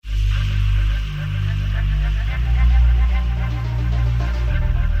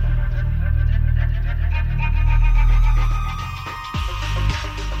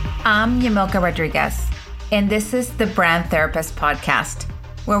I'm Yamilka Rodriguez, and this is the Brand Therapist Podcast,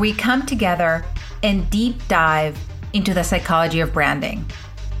 where we come together and deep dive into the psychology of branding.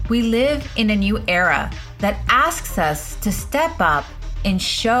 We live in a new era that asks us to step up and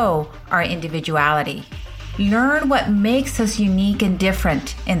show our individuality. Learn what makes us unique and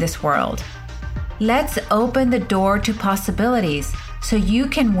different in this world. Let's open the door to possibilities so you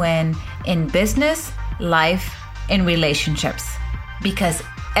can win in business, life, and relationships. Because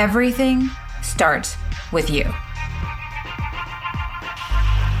everything starts with you.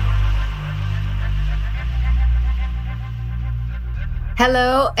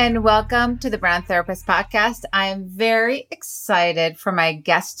 Hello and welcome to the Brand Therapist Podcast. I am very excited for my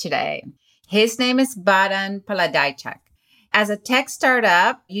guest today. His name is Bohdan Paladiichuk. As a tech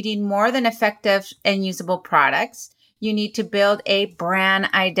startup, you need more than effective and usable products. You need to build a brand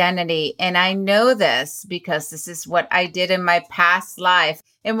identity. And I know this because this is what I did in my past life.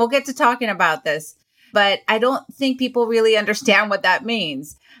 And we'll get to talking about this. But I don't think people really understand what that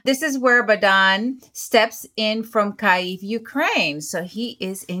means. This is where Bohdan steps in from Kyiv, Ukraine. So he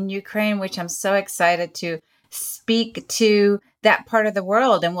is in Ukraine, which I'm so excited to speak to that part of the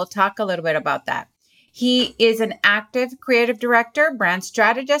world. And we'll talk a little bit about that. He is an active creative director, brand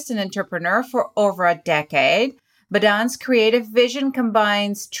strategist, and entrepreneur for over a decade. Bohdan's creative vision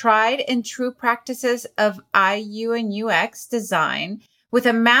combines tried and true practices of IU and UX design with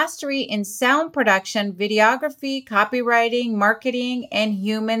a mastery in sound production, videography, copywriting, marketing, and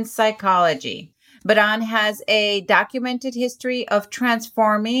human psychology. Bohdan has a documented history of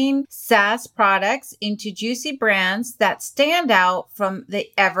transforming SaaS products into juicy brands that stand out from the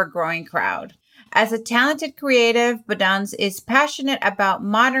ever-growing crowd. As a talented creative, Bohdan is passionate about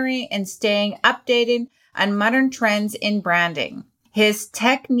monitoring and staying updated on modern trends in branding. His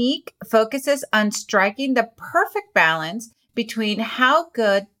technique focuses on striking the perfect balance between how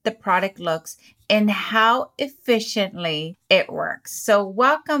good the product looks and how efficiently it works. So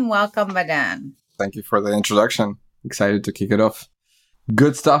welcome, Bohdan. Thank you for the introduction. Excited to kick it off.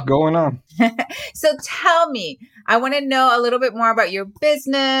 Good stuff going on. So tell me, I want to know a little bit more about your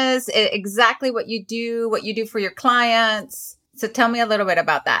business, exactly what you do for your clients. So tell me a little bit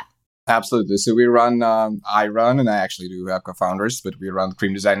about that. Absolutely. So I run, and I actually do have co-founders, but we run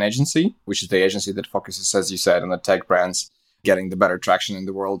Cream Design Agency, which is the agency that focuses, as you said, on the tech brands, getting the better traction in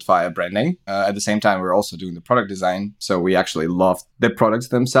the world via branding. At the same time, we're also doing the product design. So we actually love the products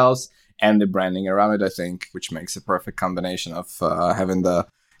themselves and the branding around it, I think, which makes a perfect combination of having the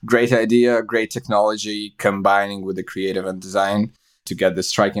great idea, great technology, combining with the creative and design to get the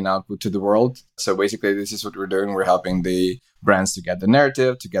striking output to the world. So basically, this is what we're doing. We're helping the brands to get the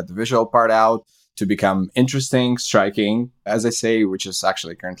narrative, to get the visual part out, to become interesting, striking, as I say, which is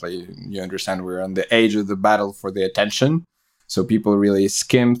actually currently, you understand, we're on the age of the battle for the attention. So people really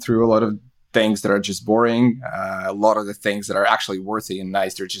skim through a lot of things that are just boring. A lot of the things that are actually worthy and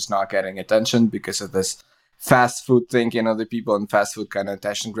nice, they're just not getting attention because of this fast food thinking of the people and fast food kind of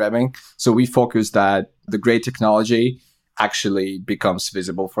attention grabbing. So we focus that the great technology actually becomes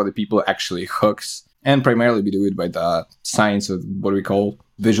visible for the people, actually hooks. And primarily we do it by the science of what we call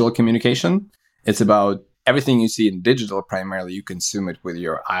visual communication. It's about everything you see in digital, primarily you consume it with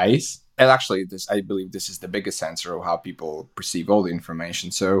your eyes. And actually, I believe this is the biggest sensor of how people perceive all the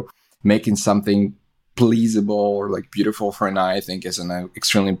information. So making something pleasable or like beautiful for an eye, I think is an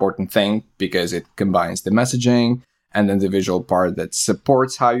extremely important thing because it combines the messaging and then the visual part that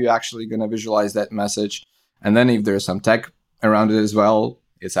supports how you're actually going to visualize that message. And then if there's some tech around it as well,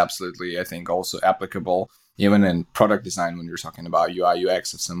 it's absolutely, I think, also applicable even in product design when you're talking about UI,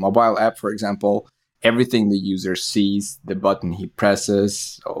 UX of some mobile app, for example. Everything the user sees, the button he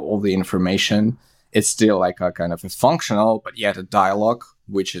presses, all the information, it's still like a kind of a functional, but yet a dialogue,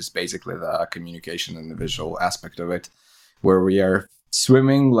 which is basically the communication and the visual aspect of it, where we are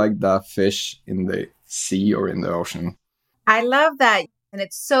swimming like the fish in the sea or in the ocean. I love that. And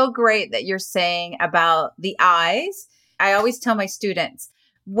it's so great that you're saying about the eyes. I always tell my students,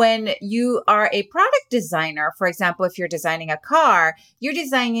 when you are a product designer, for example, if you're designing a car, you're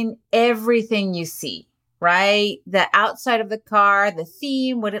designing everything you see, right? The outside of the car, the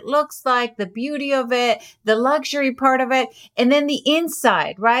theme, what it looks like, the beauty of it, the luxury part of it, and then the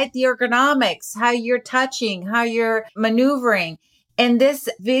inside, right? The ergonomics, how you're touching, how you're maneuvering. And this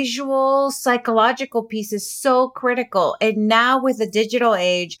visual psychological piece is so critical. And now with the digital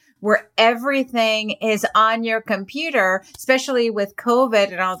age, where everything is on your computer, especially with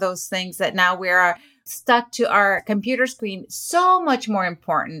COVID and all those things that now we're stuck to our computer screen, so much more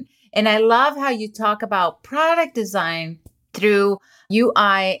important. And I love how you talk about product design through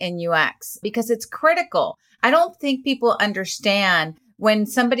UI and UX because it's critical. I don't think people understand when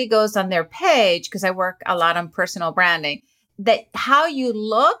somebody goes on their page, because I work a lot on personal branding, that how you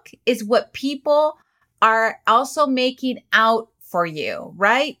look is what people are also making out for you,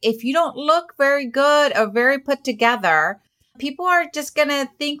 right? If you don't look very good or very put together, people are just going to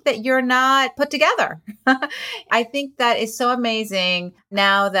think that you're not put together. I think that is so amazing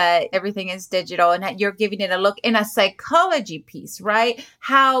now that everything is digital and that you're giving it a look in a psychology piece, right?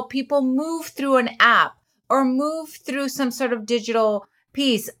 How people move through an app or move through some sort of digital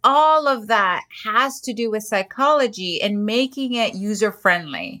piece. All of that has to do with psychology and making it user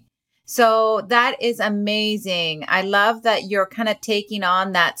friendly. So that is amazing. I love that you're kind of taking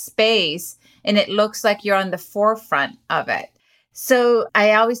on that space and it looks like you're on the forefront of it. So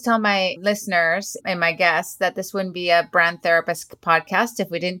I always tell my listeners and my guests that this wouldn't be a brand therapist podcast if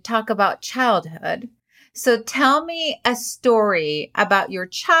we didn't talk about childhood. So tell me a story about your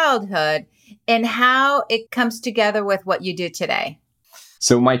childhood and how it comes together with what you do today.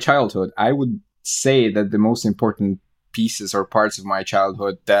 So my childhood, I would say that the most important pieces or parts of my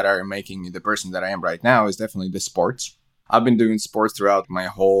childhood that are making me the person that I am right now is definitely the sports. I've been doing sports throughout my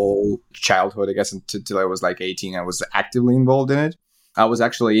whole childhood, I guess, until I was like 18. I was actively involved in it. I was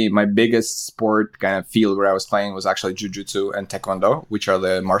actually, my biggest sport kind of field where I was playing was actually jiu-jitsu and taekwondo, which are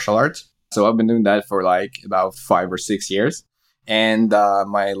the martial arts. So I've been doing that for like about 5 or 6 years. And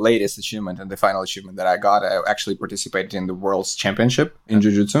my latest achievement and the final achievement that I got, I actually participated in the World's Championship in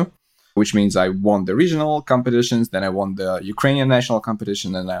jiu-jitsu, which means I won the regional competitions, then I won the Ukrainian national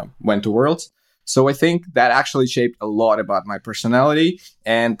competition, and I went to Worlds. So I think that actually shaped a lot about my personality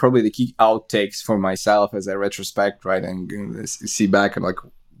and probably the key outtakes for myself as I retrospect, right, and see back and like,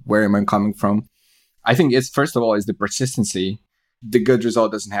 where am I coming from? I think it's, first of all, is the persistency. The good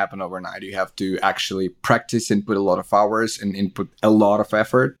result doesn't happen overnight. You have to actually practice and put a lot of hours and input a lot of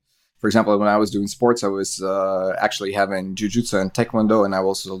effort. For example, when I was doing sports, I was actually having jiu-jitsu and taekwondo, and I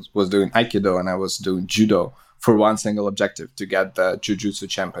also was doing aikido and I was doing judo for one single objective, to get the jiu-jitsu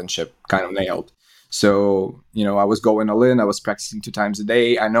championship kind of nailed. So, I was going all in. I was practicing 2 times a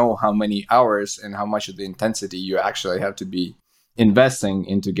day. I know how many hours and how much of the intensity you actually have to be investing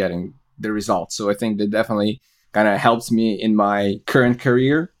into getting the results. So I think that definitely kind of helps me in my current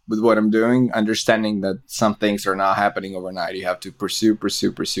career with what I'm doing, understanding that some things are not happening overnight. You have to pursue,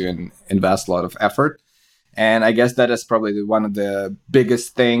 and invest a lot of effort. And I guess that is probably one of the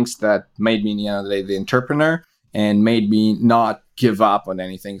biggest things that made me, in the end of the day, the entrepreneur and made me not give up on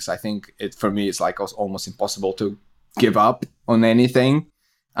anything. So I think for me, it's like almost impossible to give up on anything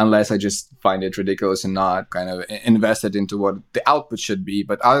unless I just find it ridiculous and not kind of invest it into what the output should be.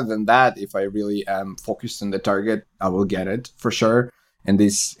 But other than that, if I really am focused on the target, I will get it for sure. And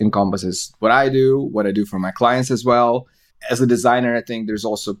this encompasses what I do for my clients as well. As a designer, I think there's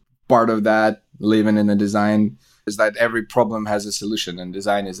also part of that living in a design is that every problem has a solution, and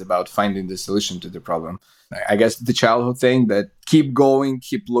design is about finding the solution to the problem. I guess the childhood thing that keep going,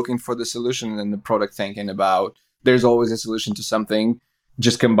 keep looking for the solution, and the product thinking about there's always a solution to something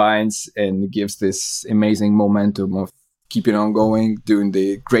just combines and gives this amazing momentum of keeping on going, doing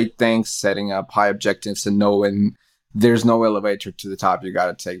the great things, setting up high objectives, and knowing there's no elevator to the top. You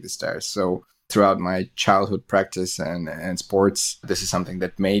got to take the stairs. So throughout my childhood practice and sports, this is something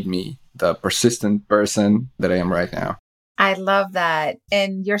that made me the persistent person that I am right now. I love that.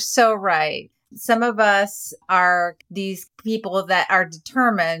 And you're so right. Some of us are these people that are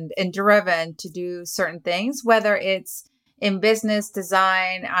determined and driven to do certain things, whether it's in business,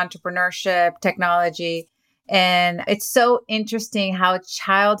 design, entrepreneurship, technology. And it's so interesting how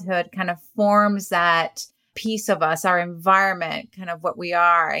childhood kind of forms that piece of us, our environment, kind of what we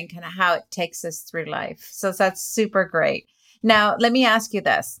are and kind of how it takes us through life. So that's super great. Now, let me ask you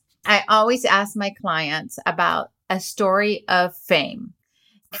this. I always ask my clients about a story of fame.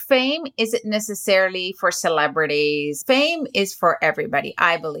 Fame isn't necessarily for celebrities. Fame is for everybody,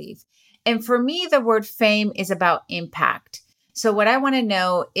 I believe. And for me, the word fame is about impact. So what I want to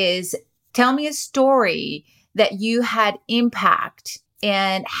know is, tell me a story that you had impact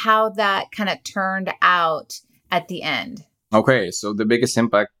and how that kind of turned out at the end. Okay, so the biggest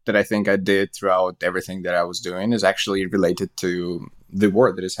impact that I think I did throughout everything that I was doing is actually related to the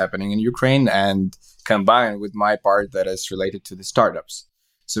war that is happening in Ukraine, and combined with my part that is related to the startups.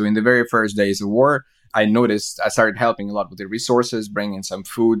 So in the very first days of war, I started helping a lot with the resources, bringing some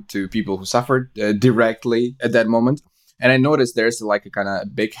food to people who suffered directly at that moment. And I noticed there's like a kind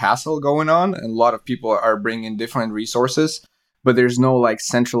of big hassle going on, and a lot of people are bringing different resources, but there's no like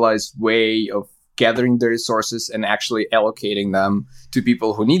centralized way of gathering the resources and actually allocating them to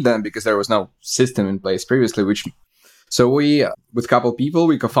people who need them, because there was no system in place previously. So we, with a couple of people,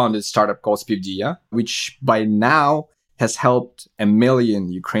 we co-founded a startup called Spivdia, which by now has helped 1 million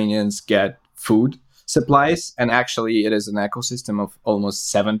Ukrainians get food supplies. And actually, it is an ecosystem of almost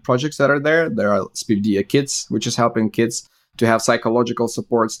 7 projects that are there. There are Spivdia Kids, which is helping kids to have psychological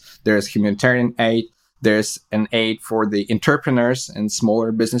supports. There's humanitarian aid. There's an aid for the entrepreneurs and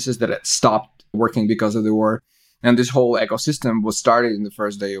smaller businesses that had stopped working because of the war. And this whole ecosystem was started in the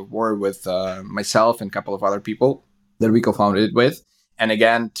first day of war with myself and a couple of other people that we co-founded it with. And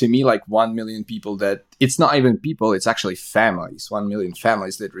again, to me, like 1 million people that it's not even people, it's actually families, 1 million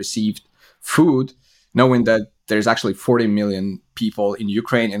families that received food, knowing that there's actually 40 million people in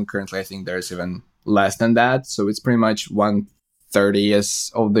Ukraine. And currently, I think there's even less than that. So it's pretty much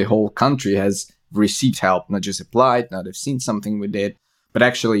 1/30 of the whole country has received help, not just applied, not have seen something we did, but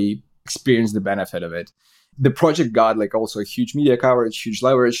actually experienced the benefit of it. The project got like also a huge media coverage, huge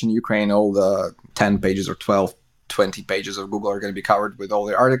leverage in Ukraine. All the 10 pages or 12, 20 pages of Google are going to be covered with all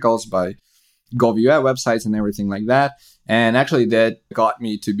the articles by Gov.ua websites and everything like that. And actually that got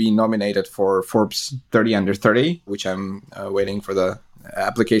me to be nominated for Forbes 30 under 30, which I'm waiting for the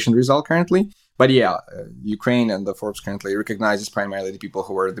application result currently. But yeah, Ukraine and the Forbes currently recognizes primarily the people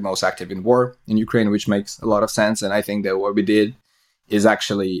who were the most active in war in Ukraine, which makes a lot of sense. And I think that what we did is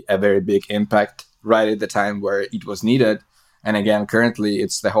actually a very big impact right at the time where it was needed. And again, currently,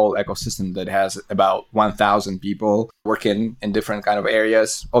 it's the whole ecosystem that has about 1,000 people working in different kind of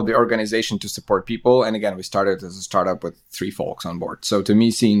areas of the organization to support people. And again, we started as a startup with 3 folks on board. So to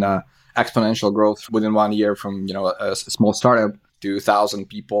me, seeing exponential growth within 1 year from a small startup to 1,000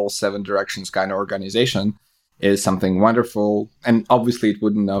 people, 7 directions kind of organization is something wonderful. And obviously, it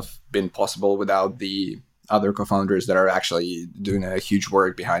wouldn't have been possible without the other co-founders that are actually doing a huge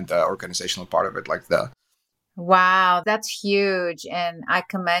work behind the organizational part of it, Wow, that's huge. And I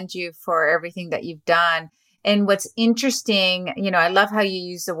commend you for everything that you've done. And what's interesting, I love how you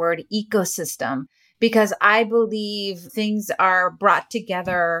use the word ecosystem, because I believe things are brought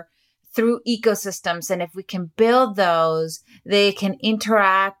together through ecosystems. And if we can build those, they can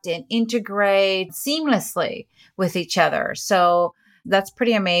interact and integrate seamlessly with each other. So that's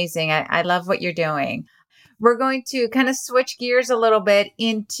pretty amazing. I love what you're doing. We're going to kind of switch gears a little bit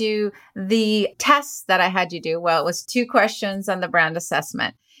into the tests that I had you do. Well, it was 2 questions on the brand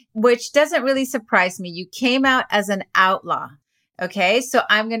assessment, which doesn't really surprise me. You came out as an outlaw. Okay, so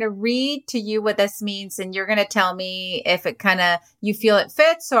I'm going to read to you what this means, and you're going to tell me if it you feel it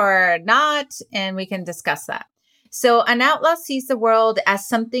fits or not, and we can discuss that. So an outlaw sees the world as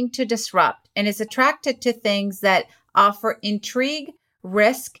something to disrupt and is attracted to things that offer intrigue,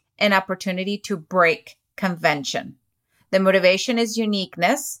 risk, and opportunity to break convention. The motivation is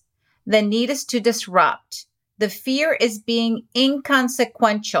uniqueness. The need is to disrupt. The fear is being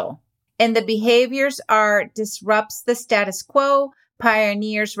inconsequential. And the behaviors are disrupts the status quo,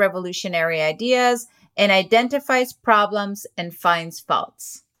 pioneers revolutionary ideas, and identifies problems and finds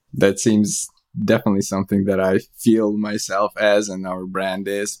faults. That seems definitely something that I feel myself as, and our brand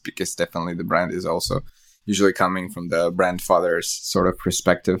is, because definitely the brand is also usually coming from the brand father's sort of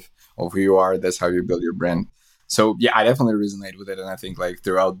perspective of who you are. That's how you build your brand. So yeah, I definitely resonate with it. And I think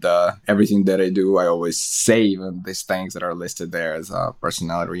throughout everything that I do, I always say even these things that are listed there as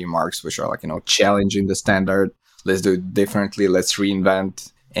personality remarks, which are challenging the standard. Let's do it differently. Let's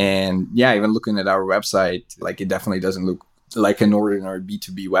reinvent. And yeah, even looking at our website, it definitely doesn't look like an ordinary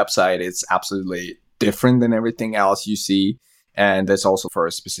B2B website. It's absolutely different than everything else you see. And that's also for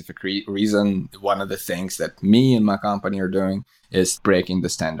a specific reason. One of the things that me and my company are doing is breaking the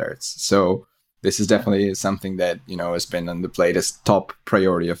standards. So this is definitely something that, has been on the plate as top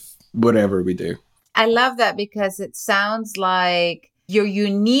priority of whatever we do. I love that, because it sounds like your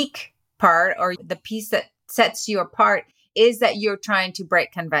unique part, or the piece that sets you apart, is that you're trying to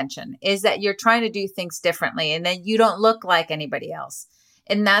break convention, is that you're trying to do things differently, and that you don't look like anybody else.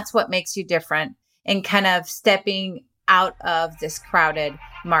 And that's what makes you different and kind of stepping out of this crowded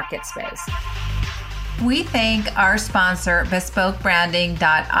market space. We thank our sponsor,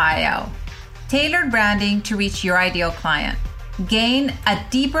 BespokeBranding.io. Tailored branding to reach your ideal client. Gain a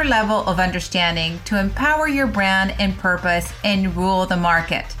deeper level of understanding to empower your brand and purpose and rule the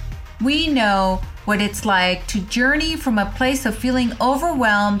market. We know what it's like to journey from a place of feeling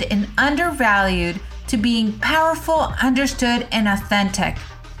overwhelmed and undervalued to being powerful, understood, and authentic.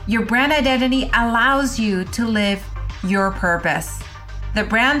 Your brand identity allows you to live your purpose. The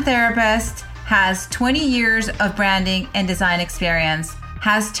Brand Therapist has 20 years of branding and design experience,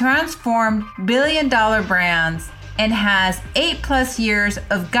 has transformed billion-dollar brands, and has 8+ years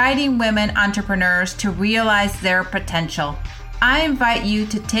of guiding women entrepreneurs to realize their potential. I invite you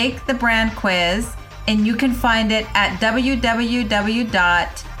to take the brand quiz, and you can find it at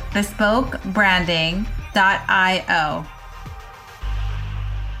www.bespokebranding.io. I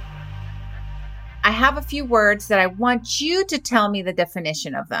have a few words that I want you to tell me the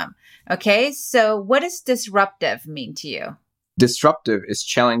definition of them. Okay, so what does disruptive mean to you? Disruptive is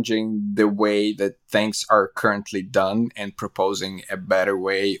challenging the way that things are currently done and proposing a better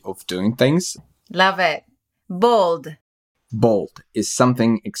way of doing things. Love it. Bold. Bold is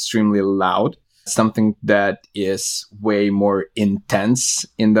something extremely loud, something that is way more intense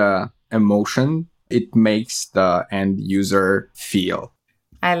in the emotion it makes the end user feel.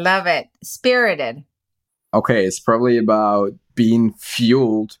 I love it. Spirited. Okay, it's probably about being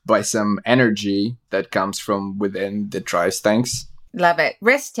fueled by some energy that comes from within that drives things. Love it.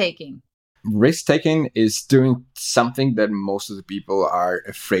 Risk-taking. Risk-taking is doing something that most of the people are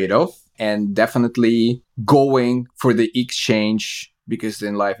afraid of, and definitely going for the exchange, because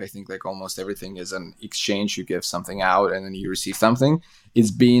in life, I think like almost everything is an exchange. You give something out and then you receive something. It's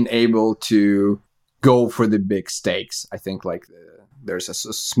being able to go for the big stakes. I think like there's a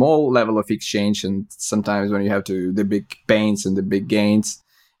small level of exchange, and sometimes when you have to the big pains and the big gains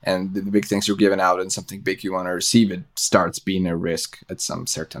and the big things you're giving out and something big you want to receive, it starts being a risk at some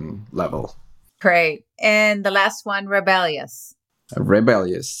certain level. Great. And the last one, rebellious.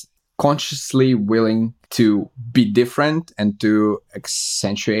 Rebellious, consciously willing to be different and to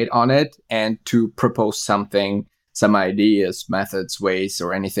accentuate on it and to propose something, some ideas, methods, ways,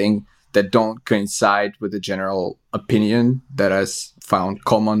 or anything that don't coincide with the general opinion that is found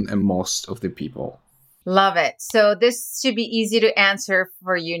common in most of the people. Love it. So this should be easy to answer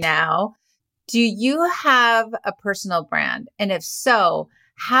for you now. Do you have a personal brand? And if so,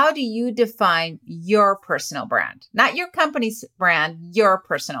 how do you define your personal brand? Not your company's brand, your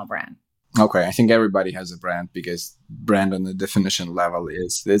personal brand. Okay, I think everybody has a brand, because brand on the definition level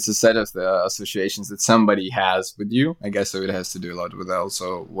it's a set of the associations that somebody has with you. I guess so it has to do a lot with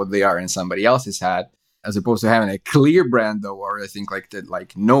also what they are in somebody else's head, as opposed to having a clear brand though, or I think like that,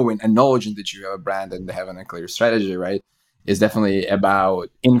 like knowing, acknowledging that you have a brand and having a clear strategy, right, is definitely about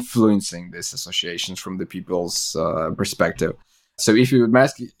influencing these associations from the people's perspective. So if you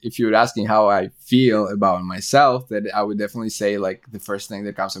would asking how I feel about myself, that I would definitely say like the first thing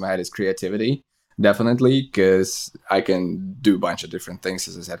that comes to my head is creativity. Definitely, because I can do a bunch of different things.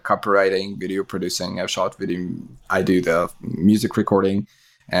 As I said, copywriting, video producing, I've shot video, I do the music recording,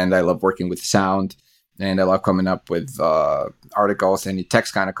 and I love working with sound. And I love coming up with articles, any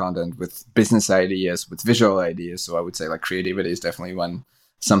text kind of content, with business ideas, with visual ideas. So I would say like creativity is definitely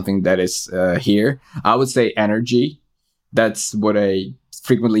something that is here. I would say energy. That's what I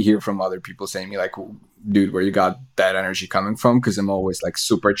frequently hear from other people saying to me, like, dude, where you got that energy coming from? Because I'm always like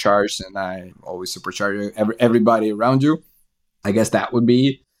supercharged, and I always supercharge everybody around you. I guess that would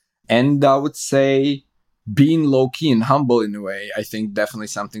be. And I would say being low-key and humble in a way, I think definitely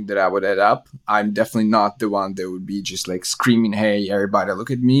something that I would add up. I'm definitely not the one that would be just like screaming, hey, everybody,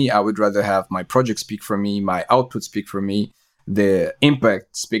 look at me. I would rather have my project speak for me, my output speak for me, the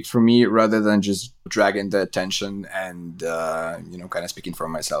impact speaks for me, rather than just dragging the attention and, kind of speaking for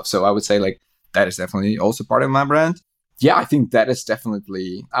myself. So I would say like that is definitely also part of my brand. Yeah, I think that is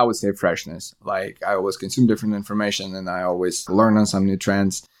definitely, I would say, freshness. Like I always consume different information, and I always learn on some new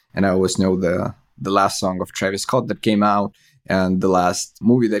trends, and I always know the last song of Travis Scott that came out and the last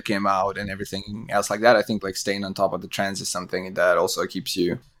movie that came out and everything else like that. I think like staying on top of the trends is something that also keeps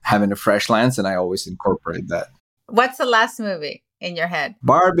you having a fresh lens, and I always incorporate that. What's the last movie in your head?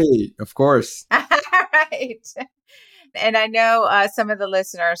 Barbie, of course. Right. And I know some of the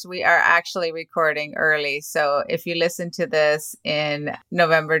listeners, we are actually recording early. So if you listen to this in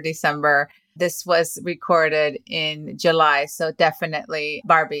November, December, this was recorded in July. So definitely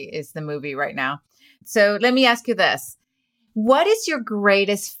Barbie is the movie right now. So let me ask you this. What is your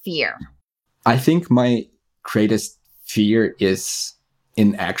greatest fear? I think my greatest fear is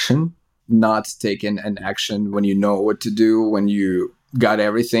inaction, not taking an action when you know what to do, when you got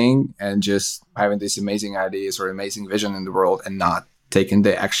everything, and just having these amazing ideas or amazing vision in the world and not taking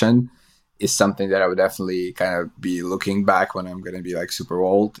the action is something that I would definitely kind of be looking back when I'm going to be like super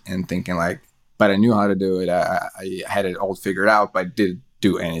old and thinking like, but I knew how to do it. I had it all figured out, but I didn't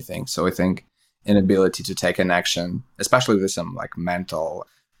do anything. So I think inability to take an action, especially with some like mental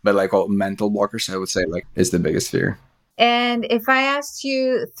blockers, I would say like is the biggest fear. And if I asked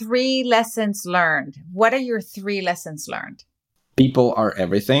you 3 lessons learned, what are your 3 lessons learned? People are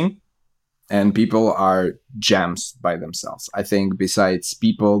everything, and people are gems by themselves. I think besides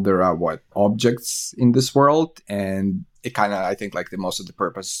people, there are objects in this world, and it kind of, I think like the most of the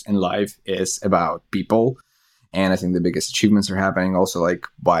purpose in life is about people. And I think the biggest achievements are happening also like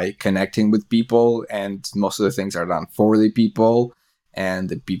by connecting with people, and most of the things are done for the people. and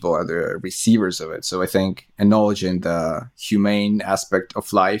the people are the receivers of it. So I think acknowledging the humane aspect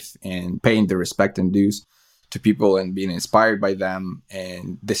of life and paying the respect and dues to people and being inspired by them.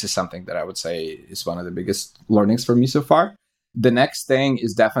 And this is something that I would say is one of the biggest learnings for me so far. The next thing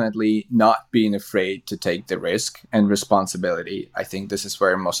is definitely not being afraid to take the risk and responsibility. I think this is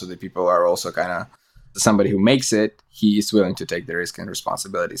where most of the people are also kind of somebody who makes it, he is willing to take the risk and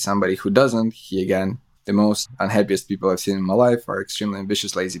responsibility. Somebody who doesn't, he again, the most unhappiest people I've seen in my life are extremely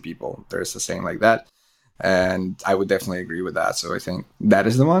ambitious, lazy people. There's a saying like that. And I would definitely agree with that. So I think that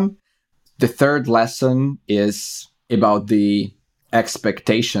is the one. The third lesson is about the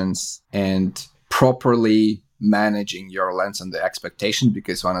expectations and properly managing your lens on the expectation,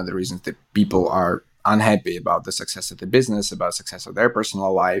 because one of the reasons that people are unhappy about the success of the business, about success of their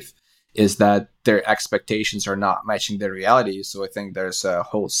personal life, is that their expectations are not matching their reality. So I think there's a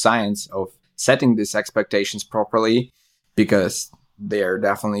whole science of setting these expectations properly, because they are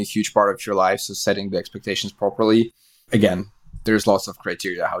definitely a huge part of your life. So setting the expectations properly, again, there's lots of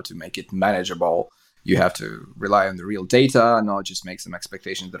criteria how to make it manageable. You have to rely on the real data, not just make some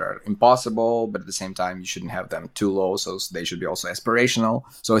expectations that are impossible, but at the same time, you shouldn't have them too low. So they should be also aspirational.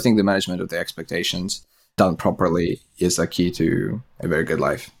 So I think the management of the expectations done properly is a key to a very good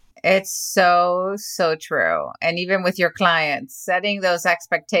life. It's so, so true. And even with your clients, setting those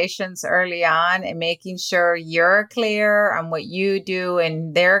expectations early on and making sure you're clear on what you do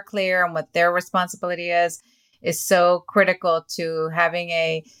and they're clear on what their responsibility is so critical to having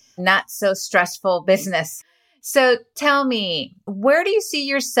a not so stressful business. So tell me, where do you see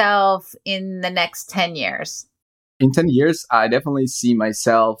yourself in the next 10 years? In 10 years, I definitely see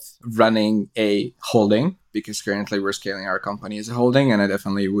myself running a holding, because currently we're scaling our company as a holding, and I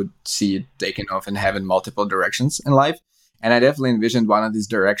definitely would see it taking off and having multiple directions in life. And I definitely envisioned one of these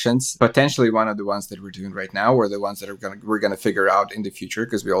directions, potentially one of the ones that we're doing right now, or the ones that we're gonna figure out in the future,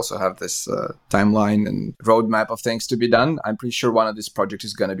 because we also have this timeline and roadmap of things to be done. I'm pretty sure one of these projects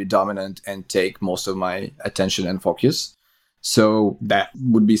is gonna be dominant and take most of my attention and focus. So that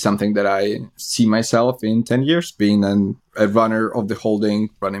would be something that I see myself in 10 years, being a runner of the holding,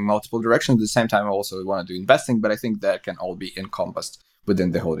 running multiple directions. At the same time, I also want to do investing, but I think that can all be encompassed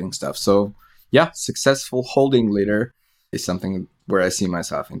within the holding stuff. So yeah, successful holding leader is something where I see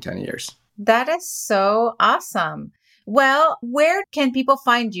myself in 10 years. That is so awesome. Well, where can people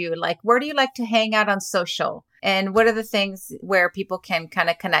find you? Like, where do you like to hang out on social? And what are the things where people can kind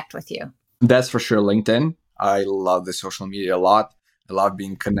of connect with you? That's for sure LinkedIn. I love the social media a lot. I love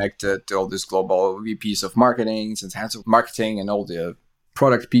being connected to all these global VPs of marketing, and heads of marketing, and all the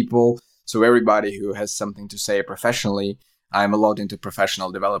product people. So everybody who has something to say professionally, I'm a lot into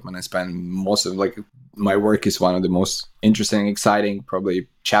professional development. I spend most of my work is one of the most interesting, exciting, probably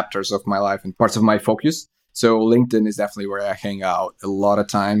chapters of my life and parts of my focus. So LinkedIn is definitely where I hang out a lot of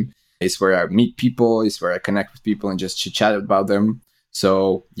time. It's where I meet people. It's where I connect with people and just chit chat about them.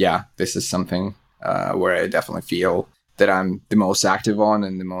 So yeah, this is something where I definitely feel that I'm the most active on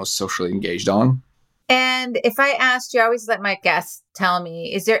and the most socially engaged on. And if I asked you, I always let my guests tell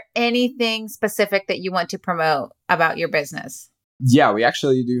me, is there anything specific that you want to promote about your business? Yeah, we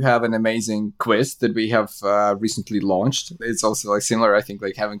actually do have an amazing quiz that we have recently launched. It's also similar. I think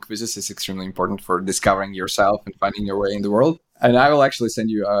having quizzes is extremely important for discovering yourself and finding your way in the world. And I will actually send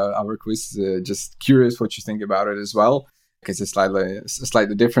you our quiz. Just curious what you think about it as well, because it's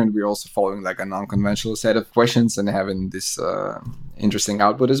slightly different. We're also following an unconventional set of questions and having this interesting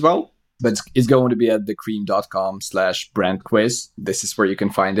output as well. But it's going to be at thecream.com/brand quiz. This is where you can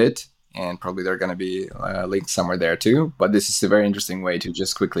find it. And probably there are going to be links somewhere there too. But this is a very interesting way to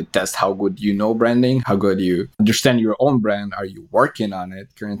just quickly test how good you know branding, how good you understand your own brand. Are you working on it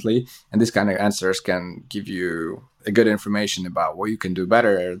currently? And this kind of answers can give you a good information about what you can do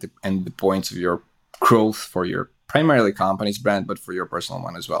better and the points of your growth for your primarily company's brand, but for your personal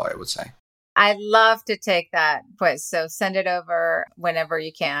one as well, I would say. I'd love to take that quiz. So send it over whenever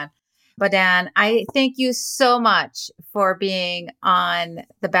you can. Bohdan, I thank you so much for being on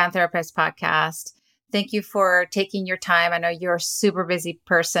the Brand Therapist podcast. Thank you for taking your time. I know you're a super busy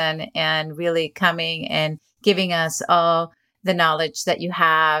person and really coming and giving us all the knowledge that you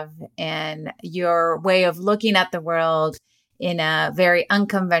have and your way of looking at the world in a very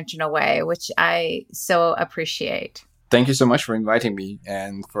unconventional way, which I so appreciate. Thank you so much for inviting me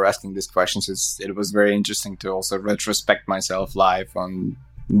and for asking these questions. It was very interesting to also retrospect myself live on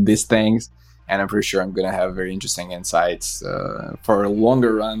these things, and I'm pretty sure I'm going to have very interesting insights for a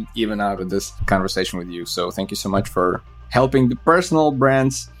longer run, even out of this conversation with you. So thank you so much for helping the personal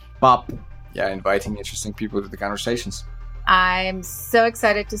brands pop. Yeah, inviting interesting people to the conversations. I'm so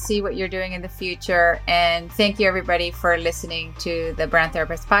excited to see what you're doing in the future. And thank you, everybody, for listening to the Brand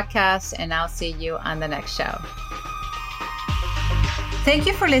Therapist podcast. And I'll see you on the next show. Thank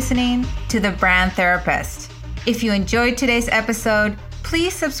you for listening to The Brand Therapist. If you enjoyed today's episode,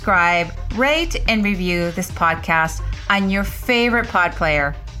 please subscribe, rate, and review this podcast on your favorite pod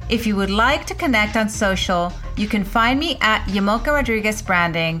player. If you would like to connect on social, you can find me at Yamilka Rodriguez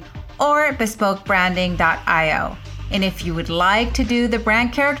Branding or bespokebranding.io. And if you would like to do the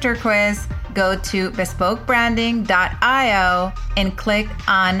brand character quiz, go to bespokebranding.io and click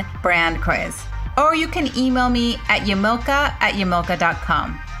on brand quiz. Or you can email me at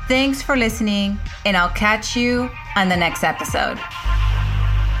yamilka@yamilka.com. Thanks for listening, and I'll catch you on the next episode.